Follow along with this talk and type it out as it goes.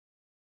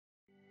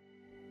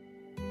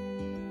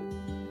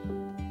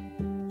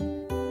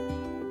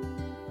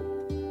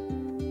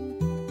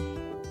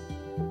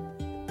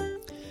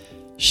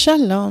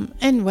Shalom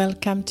and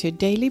welcome to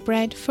Daily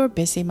Bread for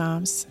Busy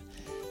Moms,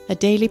 a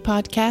daily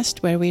podcast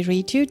where we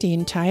read you the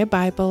entire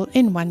Bible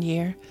in 1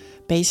 year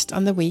based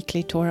on the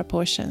weekly Torah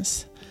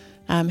portions.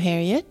 I'm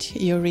Harriet,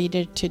 your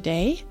reader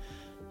today,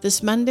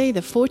 this Monday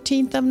the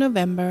 14th of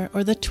November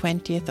or the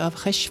 20th of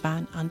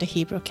Cheshvan on the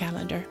Hebrew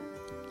calendar.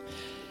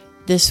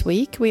 This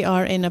week we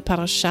are in a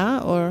parasha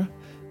or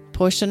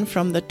portion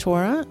from the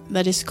Torah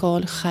that is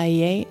called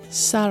Chaye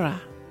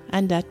Sarah,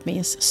 and that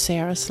means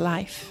Sarah's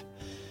life.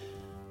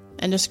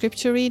 And the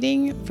scripture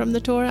reading from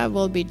the Torah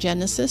will be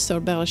Genesis or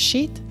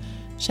Bereshit,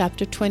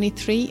 chapter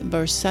 23,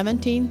 verse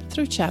 17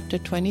 through chapter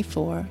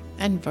 24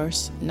 and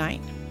verse 9.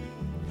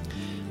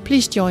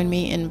 Please join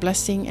me in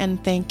blessing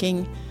and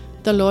thanking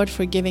the Lord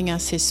for giving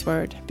us His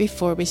word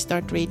before we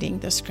start reading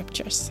the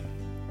scriptures.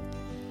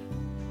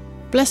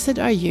 Blessed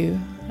are you,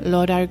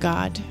 Lord our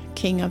God,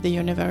 King of the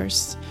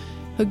universe,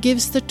 who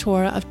gives the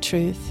Torah of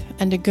truth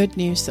and the good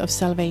news of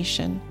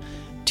salvation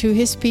to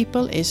His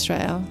people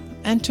Israel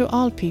and to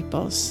all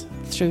peoples,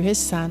 through His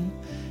Son,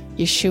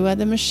 Yeshua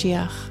the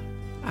Mashiach,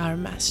 our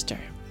Master.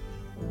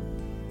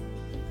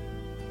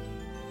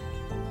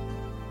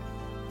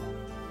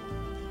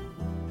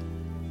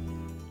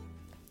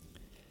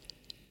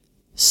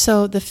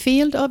 So the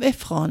field of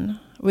Ephron,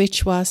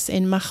 which was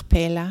in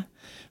Machpelah,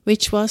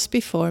 which was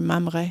before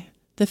Mamre,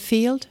 the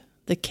field,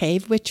 the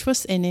cave which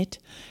was in it,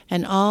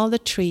 and all the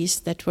trees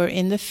that were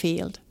in the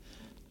field,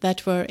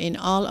 that were in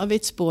all of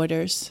its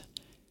borders,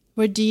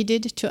 were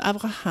deeded to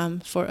Abraham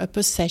for a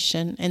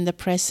possession in the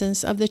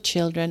presence of the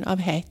children of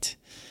Heth,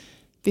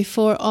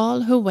 before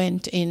all who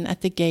went in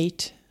at the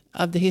gate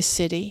of his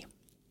city.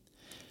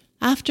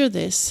 After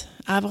this,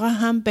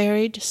 Abraham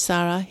buried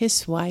Sarah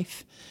his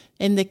wife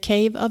in the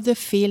cave of the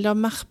field of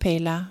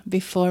Machpelah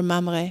before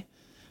Mamre,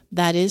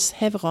 that is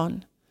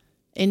Hebron,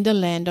 in the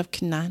land of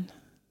Canaan.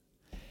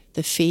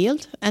 The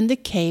field and the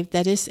cave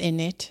that is in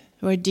it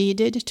were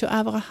deeded to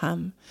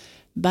Abraham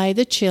by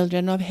the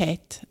children of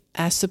Heth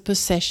as a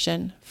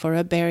possession for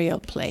a burial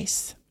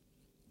place.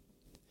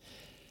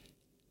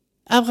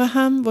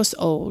 Abraham was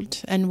old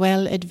and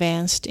well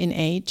advanced in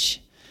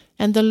age,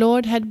 and the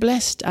Lord had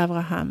blessed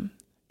Abraham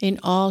in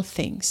all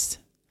things.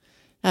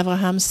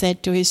 Abraham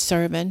said to his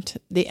servant,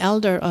 the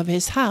elder of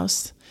his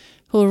house,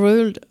 who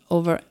ruled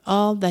over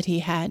all that he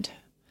had,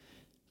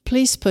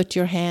 "Please put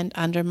your hand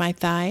under my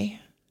thigh.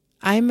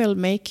 I will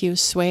make you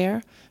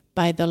swear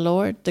by the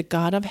Lord, the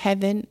God of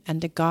heaven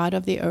and the God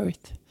of the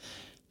earth,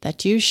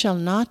 that you shall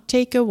not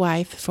take a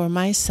wife for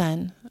my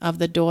son of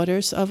the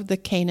daughters of the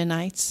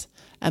Canaanites,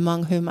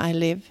 among whom I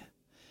live.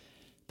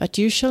 But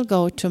you shall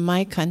go to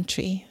my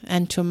country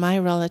and to my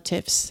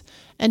relatives,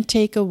 and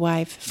take a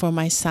wife for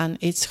my son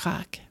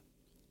Yitzchak."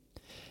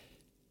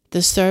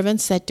 The servant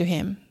said to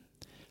him,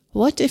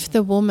 "What if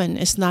the woman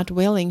is not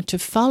willing to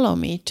follow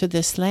me to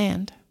this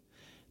land?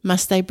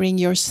 Must I bring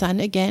your son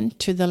again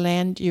to the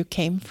land you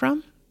came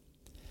from?"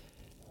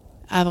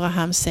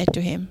 Abraham said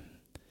to him,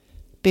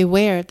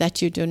 "Beware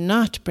that you do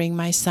not bring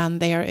my son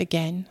there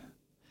again.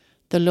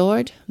 The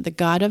Lord, the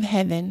God of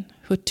heaven,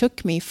 who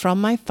took me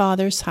from my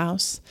father's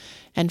house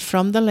and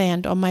from the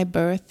land of my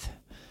birth,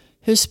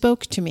 who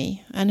spoke to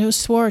me and who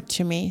swore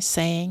to me,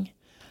 saying,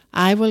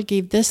 'I will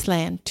give this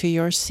land to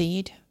your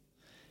seed,'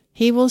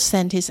 He will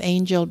send His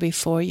angel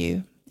before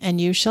you, and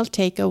you shall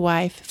take a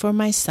wife for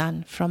my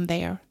son from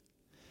there.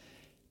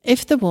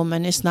 If the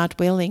woman is not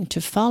willing to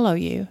follow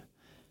you,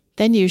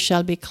 then you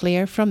shall be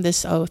clear from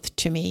this oath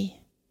to me.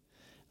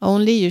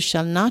 Only you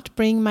shall not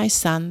bring my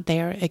son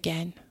there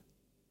again."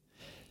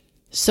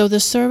 So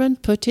the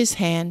servant put his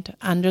hand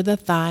under the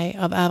thigh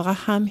of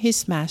Abraham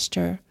his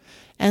master,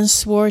 and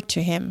swore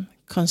to him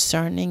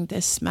concerning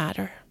this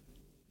matter.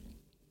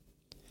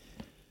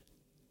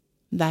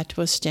 That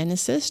was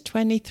Genesis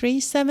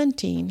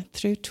 23:17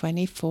 through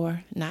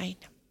 24:9.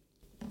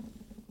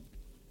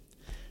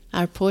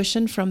 Our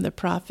portion from the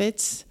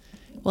prophets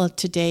will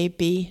today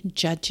be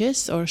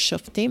Judges or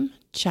Shoftim,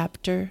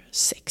 chapter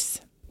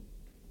 6.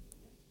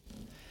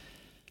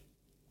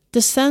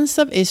 The sons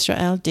of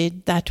Israel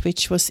did that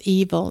which was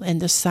evil in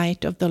the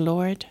sight of the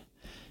Lord.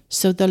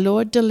 So the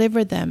Lord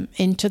delivered them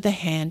into the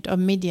hand of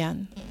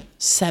Midian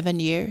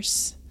 7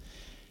 years.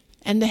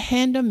 And the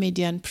hand of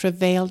Midian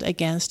prevailed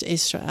against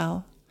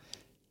Israel.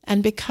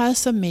 And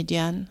because of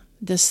Midian,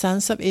 the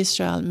sons of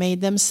Israel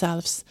made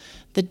themselves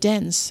the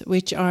dens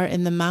which are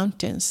in the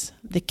mountains,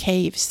 the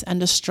caves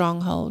and the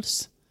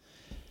strongholds.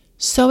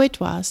 So it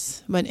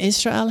was, when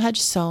Israel had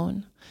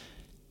sown,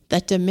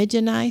 that the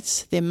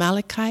Midianites, the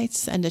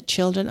Amalekites, and the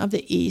children of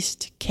the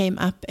east came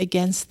up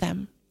against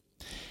them.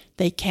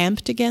 They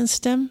camped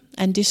against them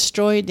and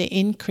destroyed the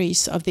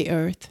increase of the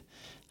earth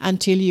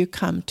until you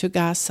come to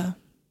Gaza.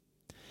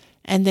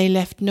 And they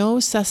left no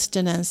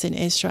sustenance in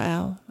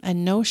Israel,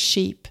 and no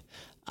sheep,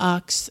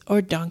 ox,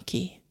 or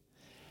donkey.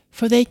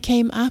 For they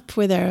came up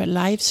with their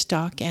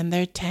livestock and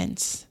their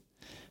tents.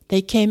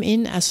 They came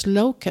in as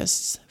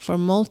locusts for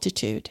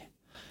multitude.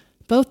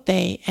 Both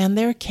they and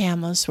their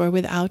camels were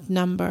without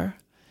number,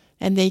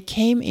 and they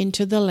came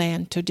into the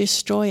land to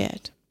destroy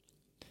it.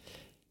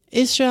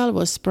 Israel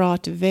was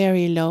brought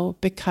very low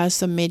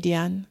because of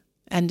Midian,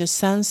 and the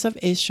sons of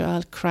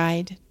Israel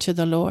cried to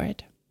the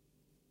Lord.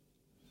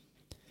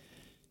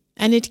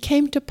 And it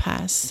came to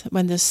pass,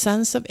 when the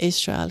sons of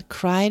Israel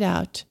cried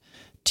out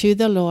to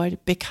the Lord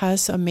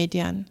because of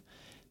Midian,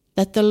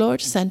 that the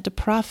Lord sent a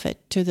prophet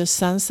to the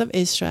sons of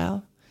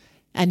Israel,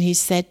 and he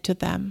said to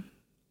them,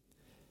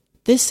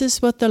 This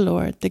is what the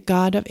Lord, the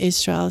God of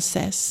Israel,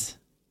 says.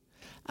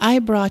 I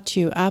brought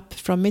you up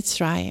from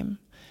Mitzrayim,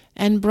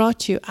 and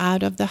brought you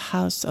out of the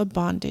house of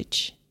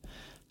bondage.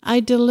 I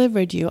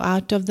delivered you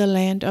out of the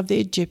land of the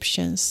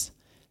Egyptians,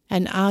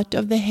 and out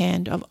of the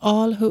hand of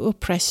all who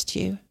oppressed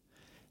you,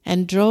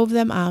 and drove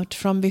them out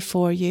from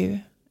before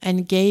you,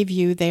 and gave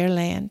you their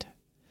land.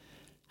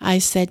 I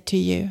said to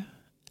you,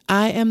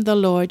 I am the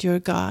Lord your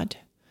God.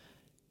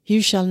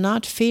 You shall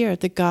not fear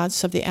the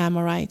gods of the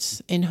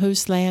Amorites, in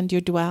whose land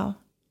you dwell.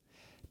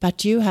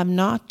 But you have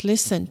not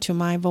listened to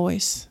my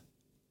voice.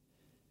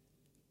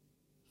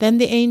 Then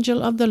the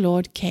angel of the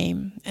Lord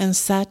came and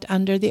sat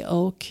under the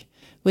oak,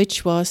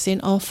 which was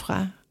in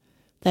Ophrah,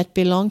 that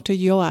belonged to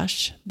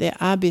Joash the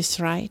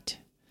Abizrite.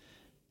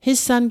 His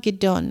son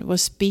Gideon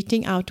was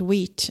beating out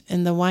wheat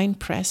in the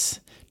winepress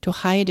to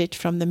hide it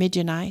from the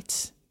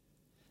Midianites.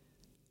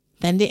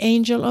 Then the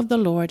angel of the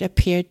Lord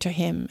appeared to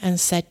him and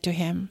said to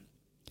him,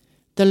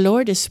 The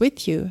Lord is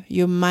with you,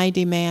 you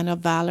mighty man of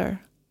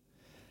valor.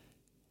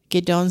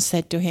 Gideon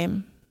said to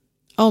him,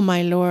 O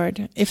my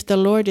Lord, if the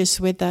Lord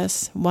is with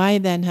us, why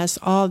then has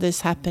all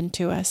this happened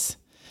to us?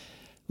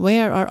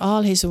 Where are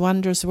all his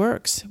wondrous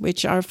works,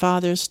 which our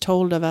fathers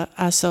told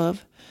us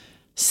of,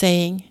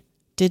 saying,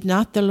 Did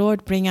not the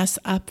Lord bring us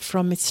up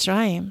from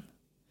Mitzrayim?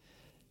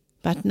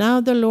 But now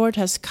the Lord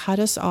has cut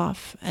us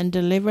off and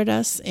delivered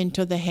us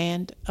into the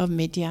hand of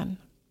Midian.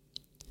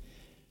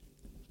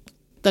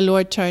 The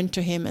Lord turned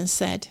to him and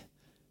said,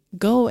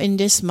 Go in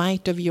this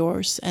might of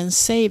yours and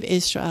save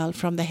Israel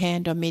from the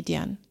hand of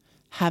Midian.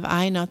 Have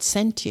I not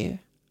sent you?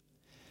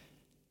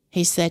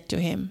 He said to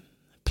him,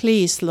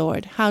 Please,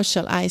 Lord, how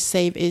shall I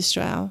save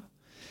Israel?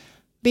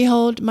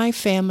 Behold, my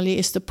family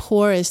is the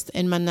poorest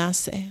in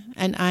Manasseh,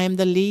 and I am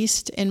the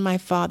least in my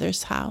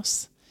father's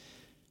house.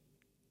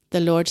 The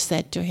Lord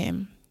said to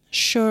him,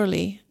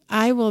 Surely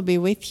I will be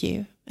with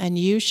you, and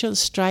you shall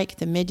strike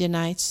the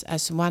Midianites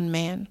as one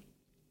man.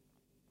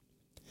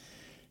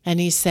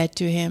 And he said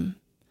to him,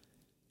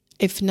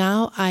 If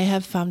now I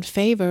have found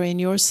favor in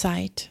your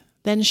sight,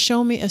 then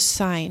show me a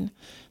sign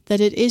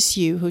that it is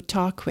you who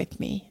talk with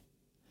me.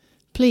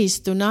 Please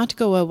do not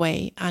go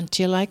away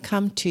until I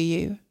come to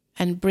you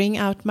and bring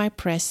out my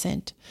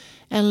present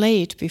and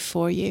lay it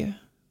before you.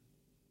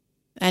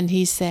 And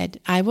he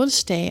said, I will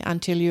stay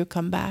until you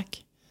come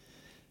back.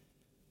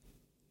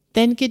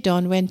 Then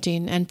Gideon went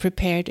in and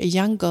prepared a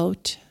young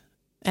goat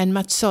and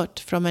matzot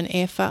from an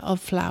ephah of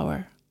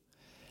flour.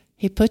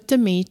 He put the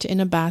meat in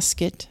a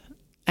basket,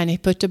 and he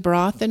put the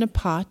broth in a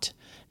pot,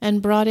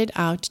 and brought it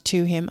out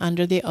to him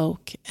under the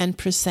oak, and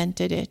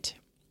presented it.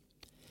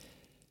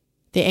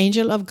 The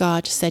angel of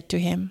God said to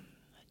him,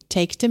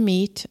 Take the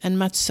meat and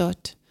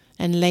matzot,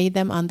 and lay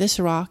them on this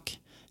rock,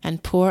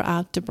 and pour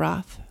out the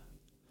broth.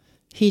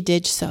 He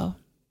did so.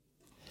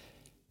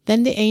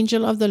 Then the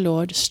angel of the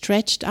Lord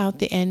stretched out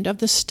the end of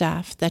the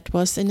staff that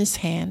was in his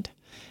hand,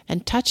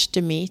 and touched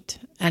the meat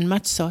and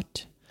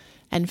matzot,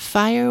 and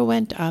fire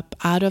went up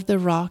out of the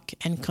rock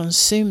and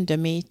consumed the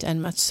meat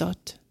and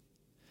matzot.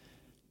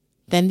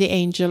 Then the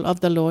angel of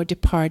the Lord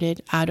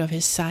departed out of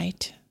his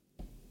sight.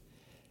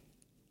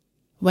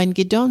 When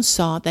Gideon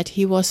saw that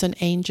he was an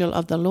angel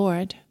of the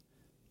Lord,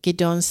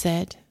 Gideon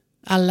said,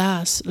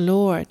 Alas,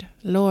 Lord,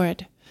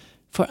 Lord,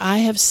 for I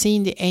have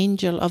seen the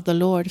angel of the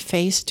Lord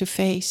face to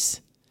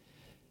face.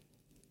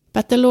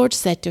 But the Lord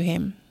said to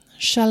him,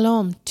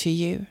 Shalom to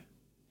you.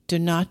 Do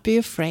not be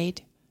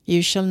afraid,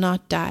 you shall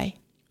not die.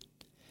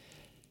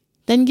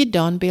 Then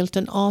Gideon built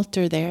an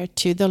altar there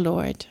to the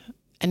Lord,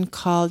 and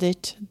called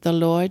it the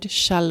Lord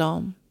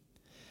Shalom.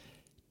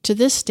 To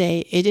this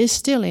day it is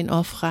still in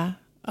Ophrah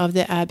of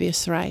the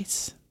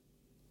Abizrites.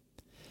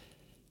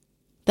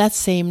 That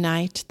same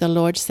night the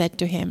Lord said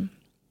to him,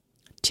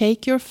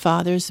 Take your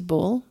father's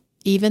bull,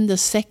 even the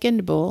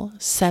second bull,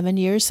 7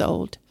 years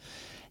old,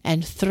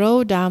 and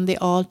throw down the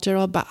altar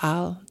of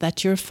Baal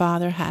that your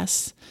father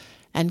has,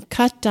 and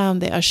cut down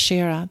the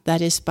Asherah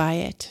that is by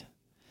it.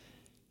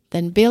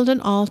 Then build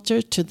an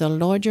altar to the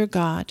Lord your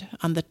God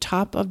on the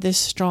top of this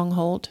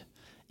stronghold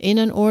in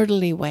an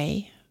orderly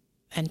way,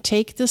 and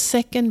take the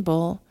second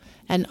bull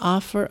and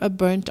offer a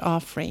burnt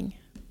offering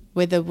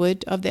with the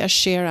wood of the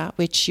Asherah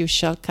which you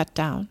shall cut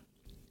down.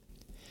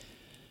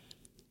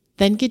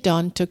 Then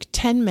Gideon took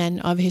 10 men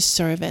of his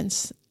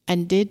servants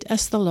and did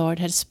as the Lord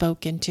had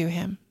spoken to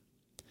him.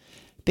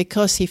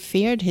 Because he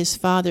feared his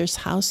father's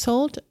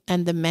household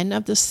and the men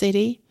of the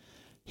city,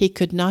 he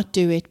could not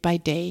do it by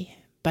day,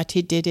 but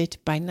he did it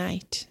by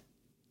night.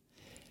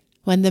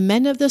 When the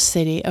men of the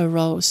city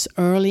arose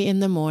early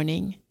in the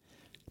morning,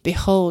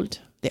 behold,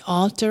 the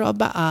altar of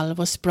Baal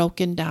was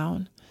broken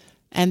down,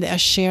 and the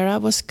Asherah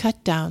was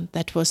cut down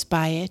that was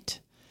by it,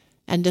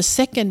 and the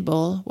second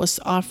bull was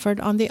offered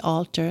on the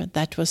altar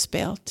that was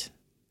built.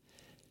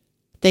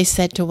 They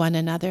said to one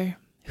another,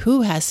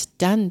 "Who has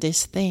done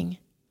this thing?"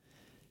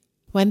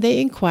 When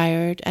they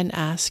inquired and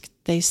asked,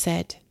 they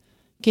said,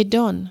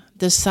 "Gidon,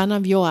 the son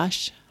of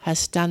Joash,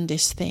 has done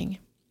this thing."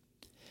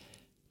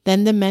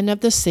 Then the men of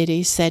the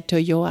city said to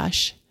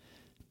Joash,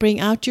 "Bring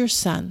out your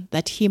son,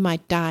 that he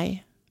might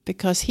die,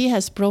 because he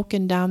has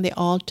broken down the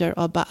altar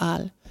of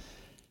Baal,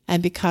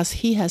 and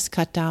because he has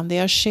cut down the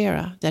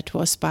Asherah that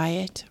was by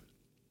it."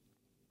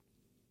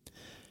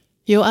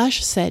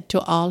 Joash said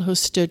to all who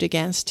stood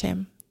against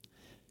him,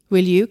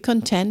 "Will you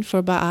contend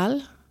for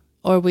Baal,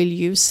 or will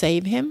you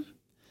save him?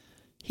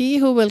 He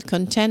who will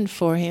contend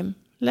for him,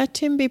 let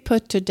him be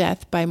put to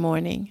death by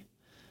morning.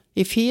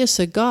 If he is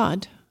a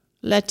god,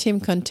 let him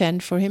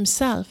contend for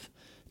himself,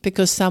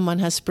 because someone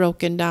has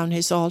broken down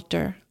his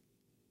altar."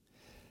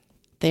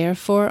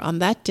 Therefore on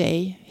that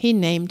day he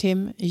named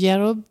him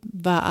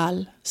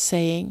Jerubbaal,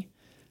 saying,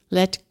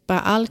 "Let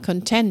Baal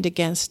contend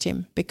against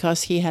him,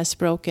 because he has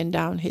broken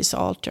down his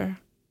altar."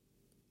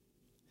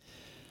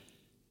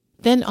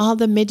 Then all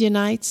the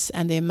Midianites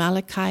and the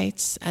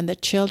Amalekites and the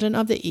children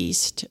of the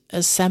east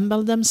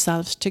assembled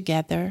themselves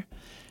together,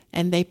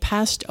 and they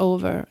passed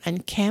over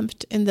and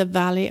camped in the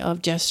valley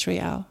of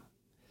Jezreel.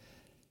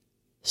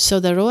 So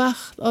the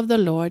Ruach of the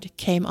Lord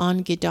came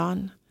on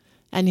Gidon,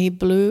 and he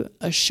blew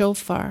a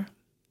shofar,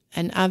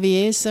 and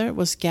Aviezer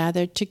was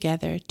gathered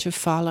together to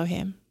follow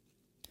him.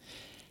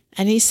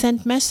 And he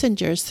sent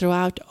messengers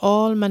throughout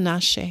all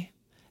Manasseh,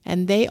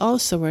 and they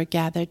also were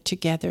gathered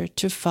together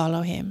to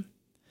follow him.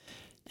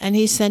 And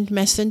he sent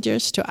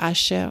messengers to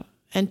Asher,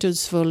 and to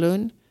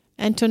Zvulun,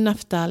 and to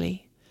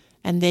Naphtali,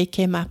 and they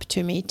came up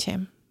to meet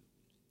him.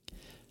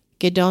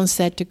 Gidon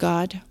said to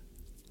God,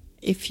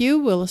 "If you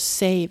will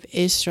save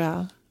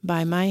Israel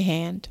by my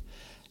hand,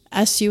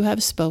 as you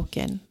have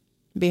spoken,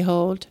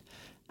 behold,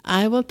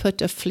 I will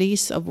put a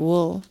fleece of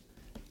wool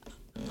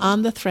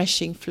on the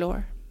threshing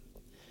floor.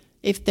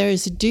 If there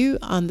is dew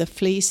on the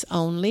fleece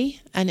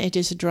only, and it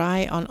is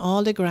dry on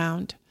all the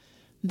ground,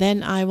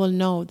 then I will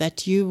know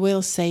that you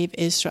will save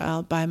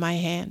Israel by my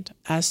hand,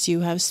 as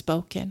you have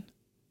spoken."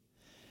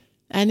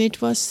 And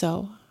it was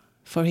so,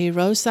 for he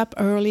rose up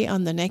early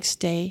on the next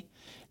day,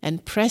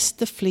 and pressed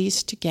the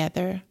fleece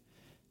together,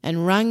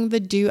 and wrung the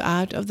dew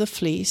out of the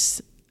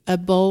fleece, a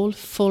bowl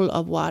full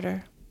of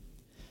water.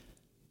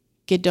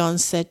 Gidon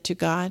said to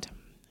God,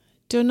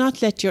 "Do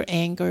not let your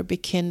anger be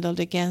kindled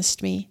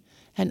against me,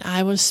 and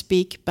I will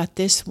speak but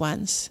this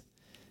once.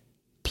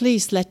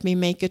 Please let me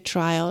make a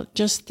trial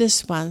just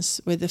this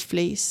once with the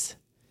fleece.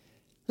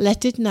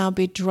 Let it now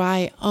be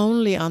dry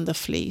only on the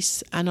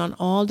fleece, and on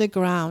all the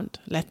ground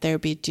let there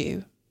be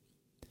dew."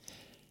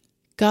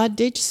 God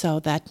did so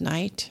that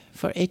night,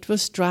 for it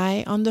was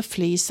dry on the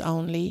fleece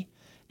only,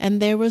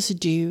 and there was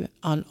dew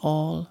on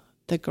all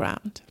the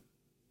ground.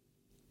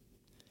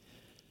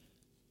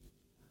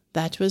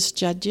 That was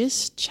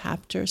Judges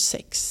chapter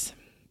 6.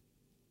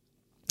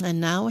 And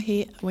now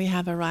we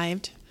have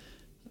arrived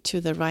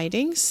to the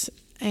writings,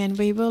 and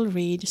we will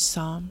read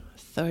Psalm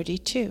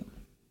 32.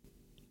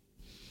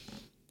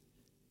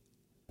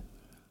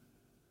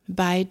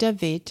 By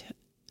David,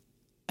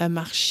 a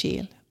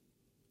Marshil.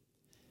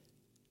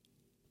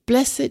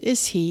 Blessed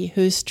is he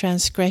whose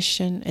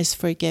transgression is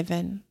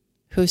forgiven,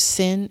 whose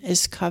sin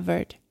is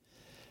covered.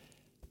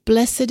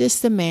 Blessed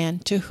is the man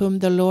to whom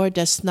the Lord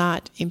does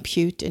not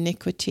impute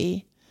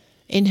iniquity,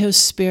 in whose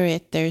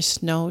spirit there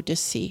is no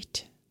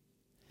deceit.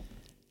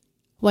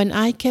 When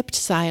I kept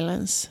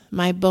silence,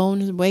 my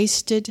bones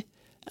wasted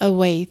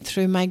away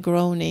through my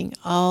groaning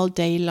all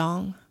day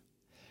long.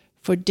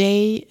 For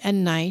day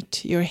and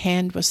night your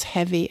hand was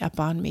heavy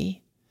upon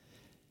me.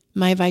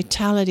 My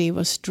vitality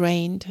was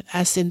drained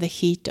as in the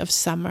heat of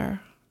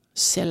summer.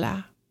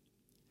 Selah.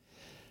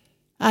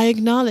 I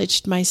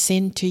acknowledged my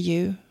sin to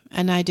you,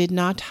 and I did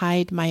not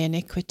hide my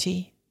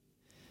iniquity.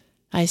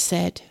 I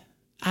said,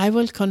 I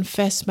will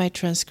confess my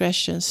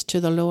transgressions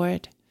to the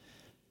Lord,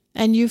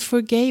 and you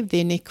forgave the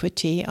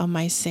iniquity of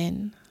my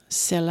sin.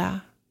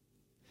 Selah.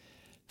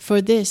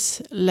 For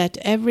this, let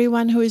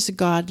everyone who is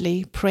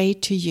godly pray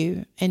to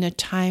you in a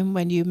time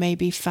when you may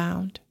be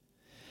found.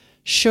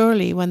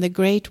 Surely when the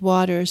great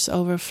waters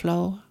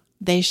overflow,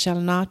 they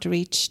shall not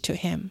reach to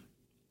him.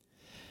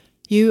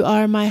 You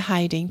are my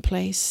hiding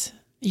place.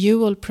 You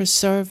will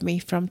preserve me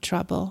from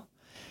trouble.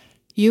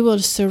 You will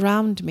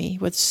surround me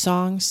with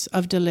songs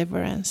of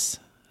deliverance.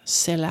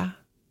 Selah.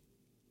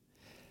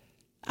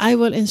 I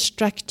will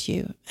instruct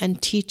you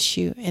and teach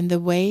you in the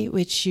way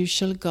which you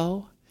shall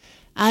go.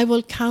 I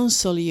will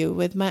counsel you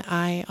with my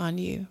eye on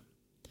you.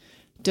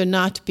 Do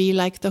not be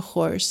like the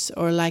horse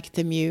or like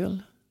the mule,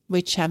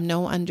 which have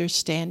no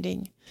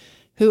understanding,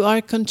 who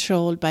are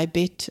controlled by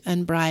bit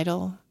and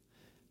bridle,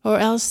 or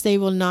else they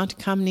will not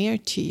come near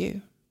to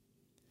you.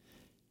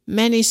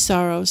 Many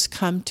sorrows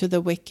come to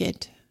the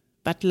wicked,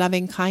 but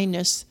loving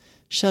kindness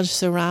shall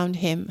surround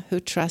him who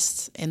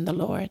trusts in the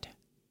Lord.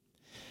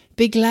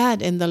 Be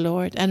glad in the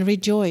Lord and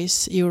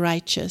rejoice, you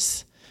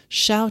righteous.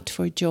 Shout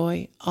for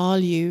joy, all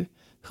you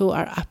who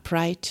are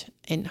upright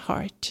in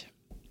heart.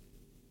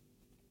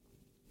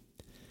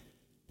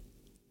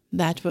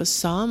 That was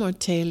Psalm or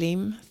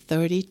Tehillim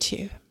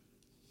 32.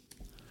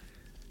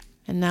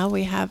 And now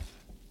we have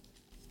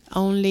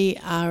only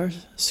our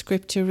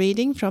scripture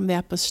reading from the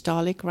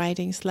apostolic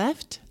writings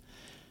left.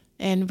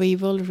 And we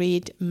will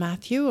read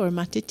Matthew or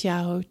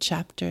Matityahu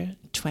chapter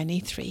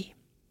 23.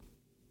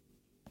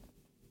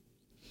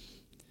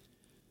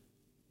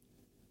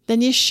 Then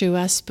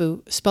Yeshua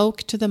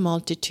spoke to the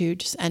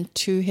multitudes and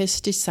to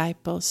his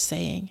disciples,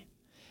 saying,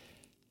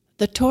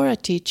 The Torah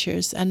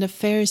teachers and the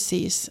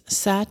Pharisees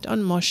sat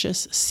on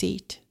Moshe's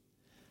seat.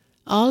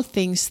 All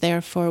things,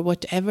 therefore,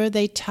 whatever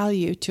they tell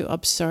you to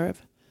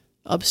observe,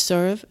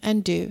 observe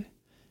and do.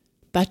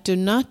 But do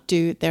not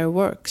do their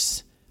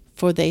works,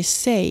 for they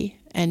say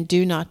and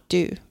do not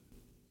do.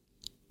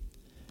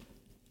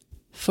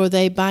 For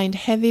they bind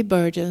heavy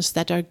burdens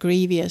that are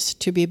grievous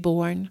to be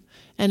borne,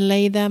 and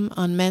lay them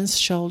on men's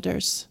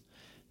shoulders,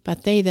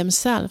 but they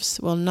themselves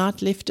will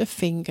not lift a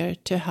finger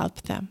to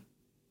help them.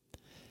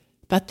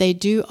 But they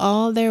do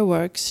all their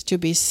works to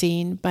be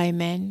seen by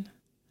men.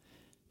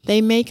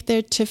 They make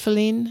their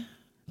tefillin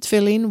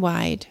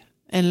wide,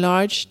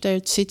 enlarge their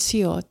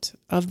tzitziot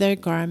of their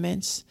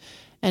garments,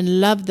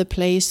 and love the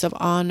place of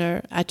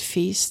honor at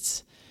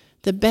feasts,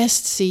 the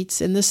best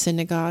seats in the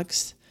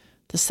synagogues,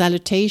 the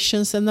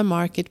salutations in the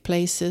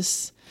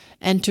marketplaces,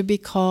 and to be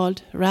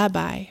called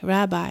Rabbi,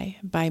 Rabbi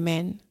by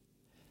men.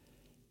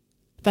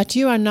 But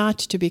you are not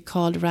to be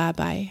called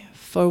Rabbi,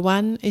 for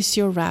one is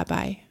your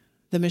Rabbi,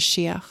 the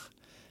Mashiach,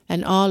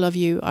 and all of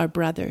you are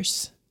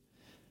brothers.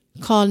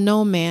 Call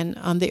no man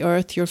on the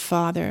earth your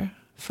father,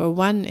 for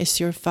one is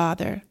your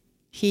Father,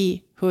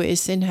 he who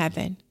is in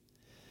heaven.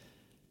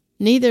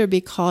 Neither be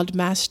called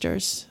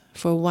masters,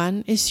 for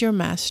one is your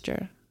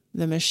Master,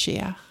 the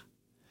Mashiach.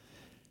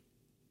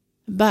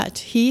 But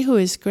he who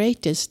is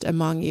greatest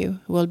among you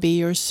will be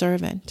your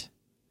servant.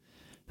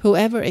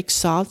 Whoever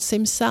exalts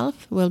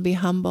himself will be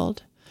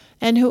humbled,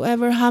 and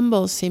whoever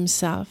humbles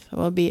himself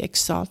will be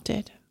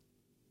exalted.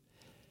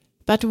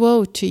 But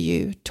woe to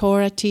you,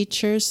 Torah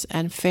teachers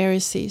and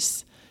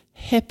Pharisees,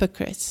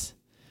 hypocrites,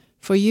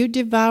 for you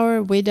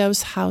devour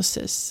widows'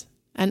 houses,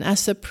 and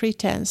as a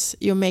pretense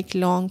you make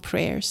long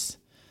prayers.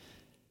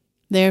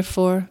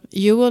 Therefore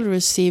you will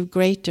receive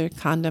greater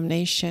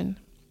condemnation.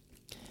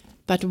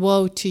 But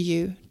woe to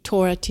you,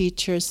 Torah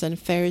teachers and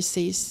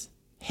Pharisees,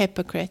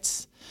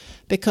 hypocrites,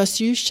 because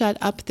you shut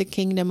up the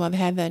kingdom of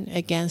heaven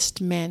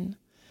against men.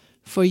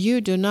 For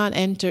you do not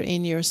enter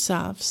in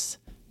yourselves,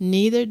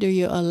 neither do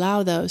you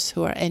allow those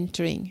who are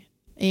entering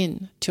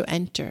in to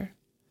enter.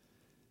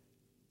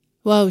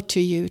 Woe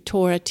to you,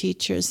 Torah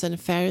teachers and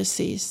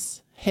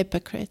Pharisees,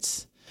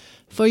 hypocrites,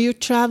 for you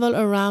travel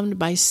around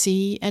by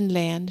sea and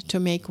land to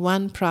make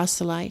one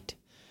proselyte,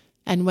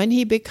 and when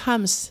he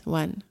becomes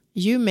one,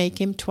 you make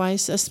him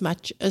twice as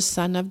much a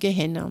son of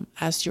Gehinnom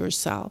as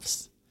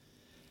yourselves.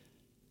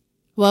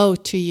 Woe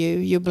to you,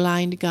 you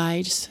blind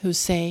guides who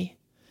say,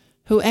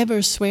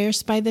 Whoever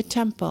swears by the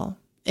temple,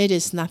 it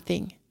is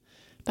nothing,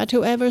 but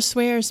whoever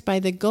swears by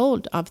the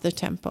gold of the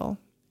temple,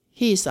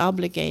 he is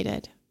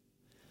obligated.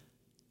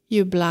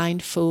 You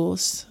blind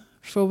fools,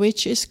 for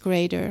which is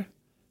greater,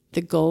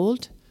 the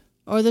gold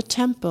or the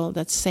temple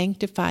that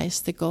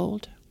sanctifies the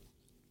gold?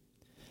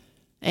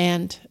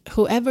 And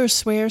whoever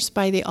swears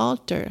by the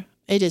altar,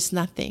 it is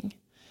nothing,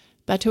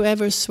 but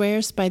whoever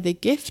swears by the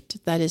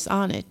gift that is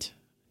on it,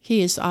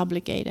 he is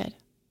obligated.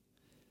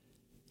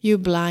 You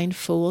blind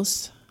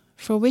fools,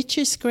 for which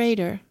is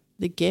greater,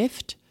 the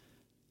gift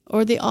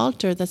or the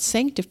altar that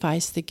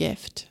sanctifies the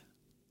gift?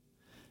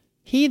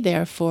 He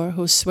therefore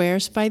who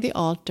swears by the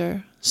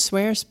altar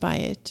swears by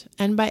it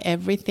and by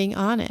everything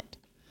on it.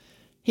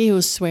 He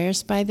who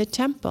swears by the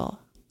temple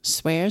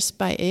swears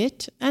by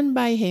it and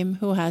by him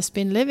who has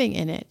been living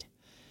in it.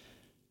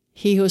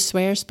 He who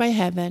swears by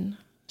heaven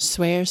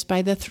swears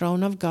by the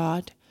throne of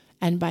God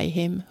and by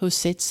him who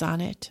sits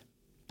on it.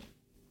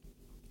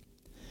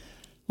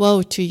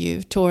 Woe to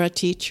you, Torah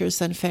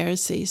teachers and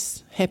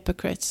Pharisees,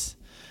 hypocrites,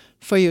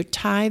 for you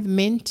tithe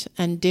mint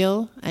and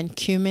dill and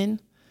cumin,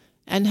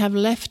 and have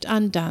left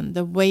undone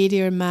the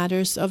weightier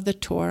matters of the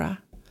Torah,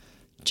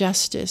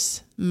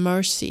 justice,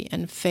 mercy,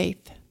 and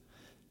faith.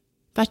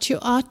 But you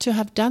ought to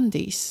have done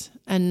these,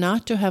 and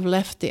not to have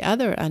left the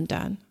other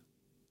undone.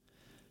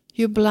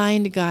 You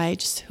blind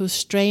guides who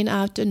strain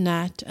out a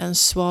gnat and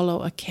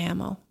swallow a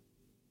camel.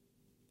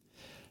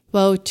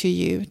 Woe to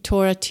you,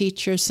 Torah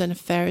teachers and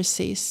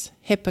Pharisees,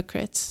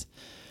 hypocrites,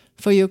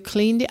 for you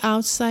clean the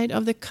outside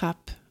of the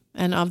cup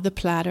and of the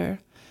platter,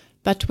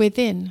 but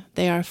within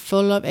they are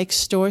full of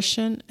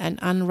extortion and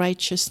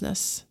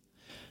unrighteousness.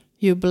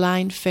 You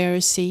blind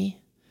Pharisee,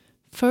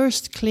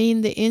 first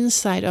clean the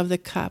inside of the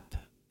cup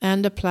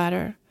and the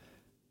platter,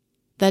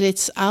 that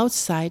its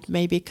outside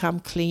may become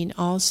clean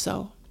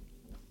also.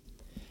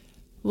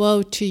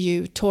 Woe to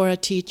you, Torah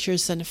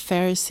teachers and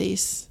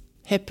Pharisees,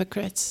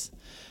 hypocrites,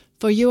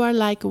 for you are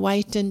like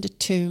whitened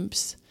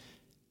tombs,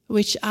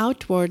 which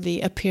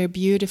outwardly appear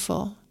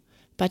beautiful,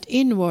 but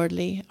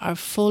inwardly are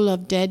full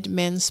of dead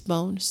men's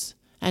bones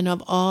and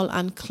of all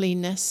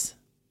uncleanness.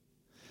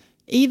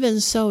 Even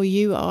so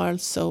you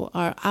also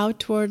are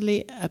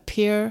outwardly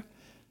appear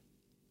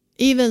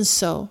Even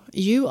so,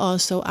 you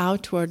also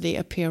outwardly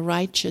appear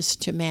righteous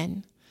to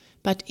men,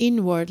 but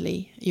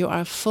inwardly you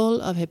are full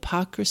of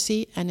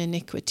hypocrisy and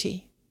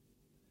iniquity.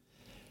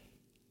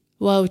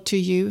 Woe to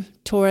you,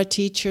 Torah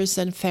teachers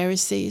and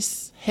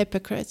Pharisees,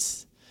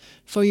 hypocrites!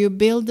 For you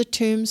build the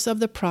tombs of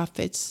the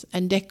prophets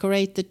and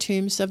decorate the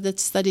tombs of the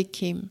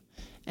tzaddikim,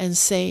 and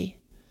say,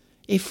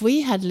 if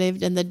we had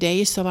lived in the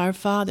days of our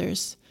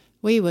fathers,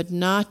 we would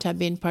not have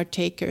been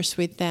partakers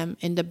with them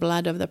in the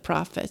blood of the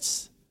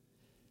prophets.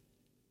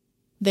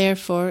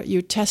 Therefore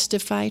you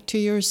testify to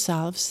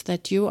yourselves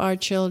that you are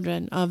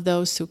children of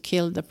those who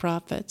killed the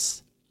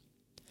prophets.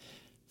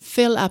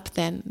 Fill up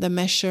then the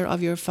measure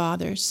of your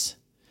fathers.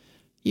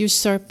 You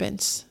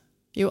serpents,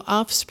 you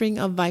offspring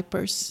of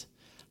vipers,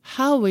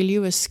 how will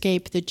you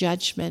escape the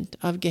judgment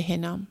of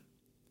Gehinnom?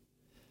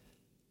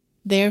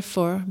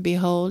 Therefore,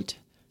 behold,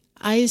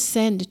 I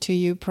send to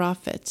you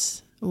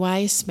prophets,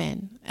 wise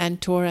men,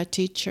 and Torah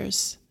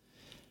teachers.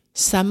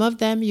 Some of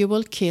them you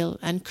will kill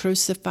and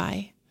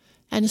crucify,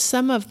 and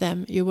some of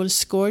them you will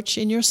scourge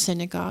in your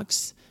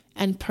synagogues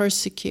and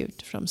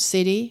persecute from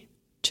city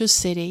to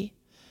city,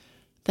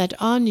 that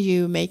on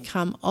you may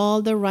come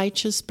all the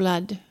righteous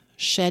blood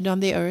shed on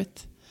the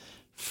earth,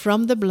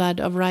 from the blood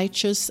of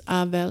righteous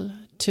Abel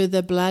to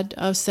the blood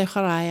of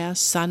Zechariah,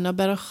 son of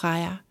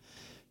Berechiah,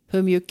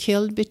 whom you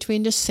killed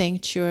between the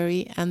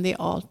sanctuary and the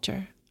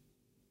altar.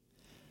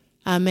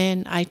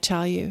 Amen, I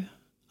tell you,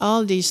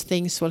 all these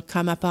things will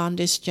come upon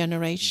this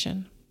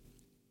generation.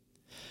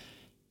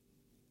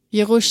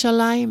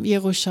 Yerushalayim,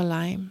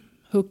 Yerushalayim,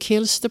 who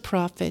kills the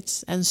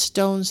prophets and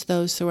stones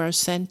those who are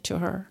sent to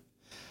her.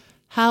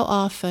 How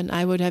often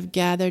I would have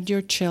gathered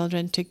your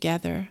children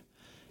together,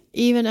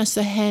 even as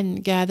a hen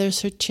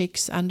gathers her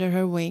chicks under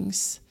her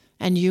wings,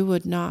 and you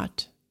would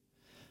not.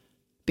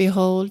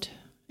 Behold,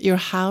 your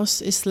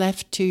house is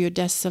left to you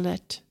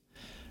desolate.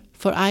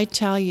 For I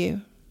tell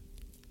you,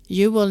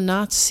 you will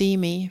not see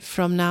me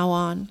from now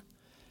on,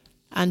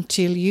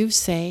 until you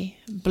say,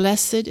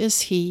 blessed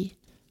is he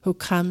who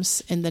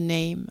comes in the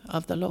name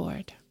of the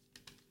Lord.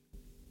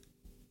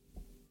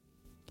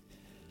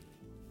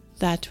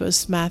 That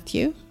was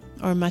Matthew,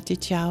 or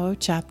Matityahu,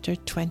 chapter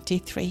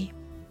 23.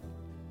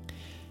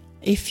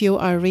 If you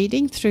are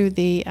reading through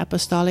the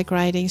apostolic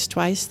writings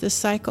twice this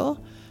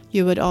cycle,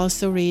 you would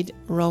also read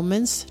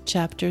Romans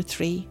chapter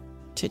 3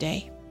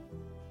 today.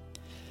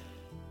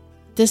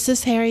 This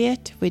is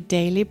Harriet with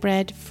Daily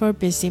Bread for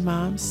Busy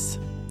Moms.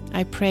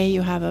 I pray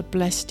you have a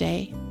blessed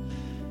day.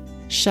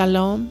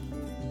 Shalom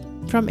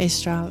from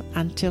Israel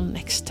until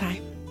next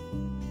time.